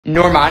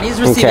Normani's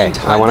receiving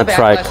tons I want of to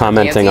try backlash for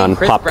commenting dancing on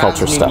Chris pop Brown's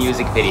culture new stuff.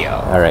 music video.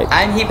 Alright.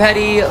 I'm He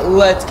Petty,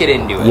 let's get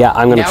into it. Yeah,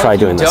 I'm going to try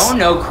doing this. If you don't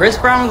know, Chris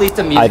Brown released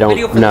a music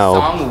video for the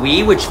song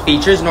We, which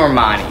features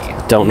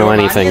Normani. Don't know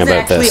anything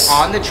about this.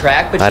 On the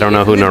track, but I don't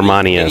know who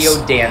Normani is.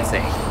 Video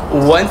dancing.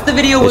 Once the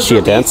video was Is she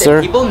a released dancer?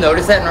 and people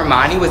noticed that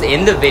Normani was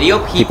in the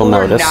video, people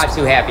were not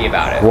too happy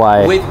about it.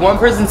 Why? With one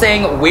person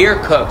saying, "We're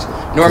cooked.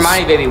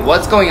 Normani, baby,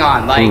 what's going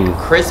on?" Like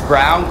Chris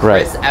Brown,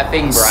 Chris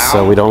effing Brown.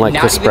 So we don't like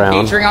Chris Brown. Not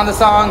even featuring on the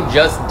song,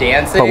 just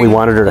dancing. But we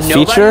wanted her to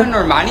feature? Nobody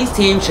on Normani's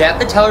team should have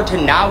to tell her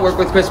to not work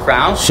with Chris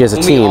Brown. She has a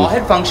when team. We all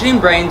had functioning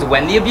brains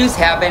when the abuse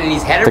happened, and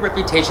he's had a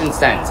reputation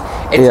since.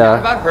 It's not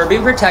about her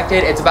being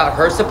protected, it's about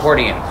her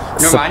supporting him.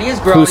 Normani is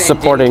grown who's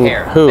supporting and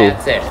didn't care. who?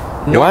 That's it.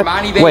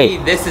 Normani, baby,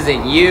 Wait. this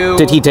isn't you.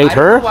 Did he date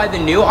her? I don't know why the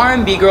new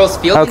R&B girls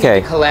feel they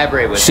need to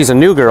collaborate with She's him. a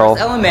new girl.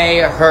 First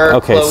LMA, her,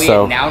 Chloe,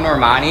 so and now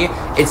Normani.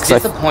 It's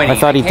disappointing. I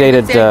thought he can't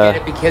even dated say I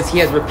get it because he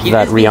has repeated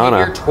his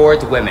behavior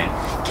towards women.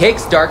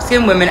 Kicks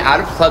dark-skinned women out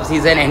of club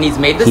season, and he's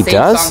made the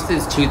same song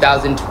since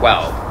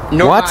 2012.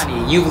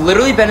 Normani, you've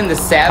literally been in the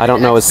savage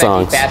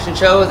fashion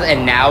shows,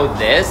 and now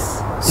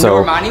this.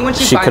 So Normani, when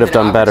she could have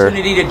done better.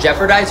 Opportunity to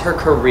jeopardize her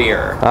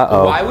career.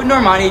 Uh-oh. Why would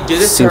Normani do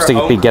this? Seems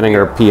to be getting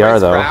her PR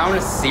though.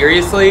 Brown,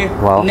 seriously?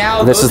 Well,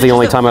 now, this is the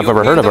only time I've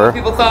ever heard of her.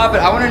 People thought,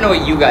 but I want to know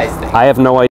what you guys think. I have no idea.